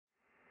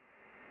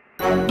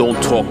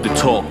talk the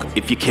talk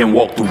if you can't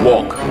walk the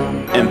walk.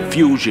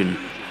 Enfusion,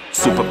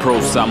 Super Pro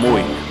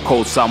Samui,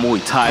 Cold Samui,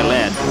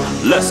 Thailand.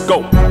 Let's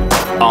go.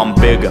 I'm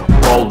bigger,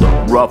 bolder,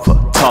 rougher,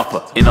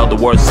 tougher. In other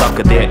words,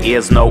 sucker, there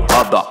is no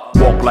other.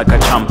 Walk like a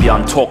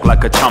champion, talk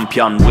like a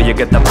champion. Will you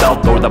get the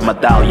belt or the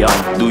medallion?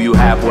 Do you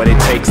have what it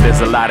takes?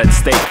 There's a lot at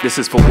stake. This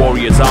is for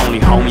warriors only,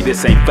 homie,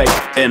 this ain't fake.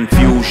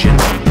 Enfusion,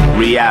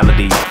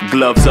 reality.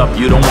 Gloves up,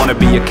 you don't wanna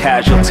be a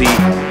casualty.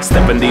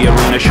 Step in the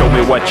arena, show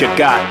me what you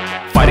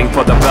got. Fighting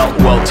for the belt,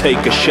 well,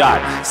 take a shot.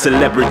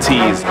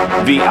 Celebrities,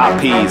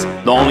 VIPs,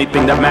 the only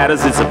thing that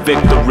matters is a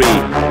victory.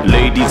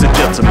 Ladies and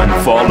gentlemen,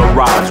 follow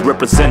rise.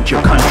 Represent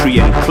your country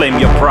and claim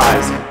your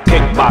prize.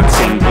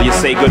 Kickboxing, will you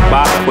say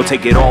goodbye? Or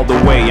take it all the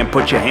way and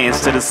put your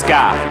hands to the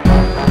sky?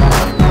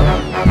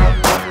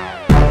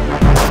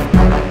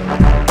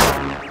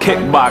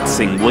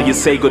 Kickboxing, will you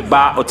say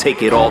goodbye? Or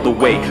take it all the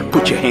way,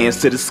 put your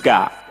hands to the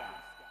sky?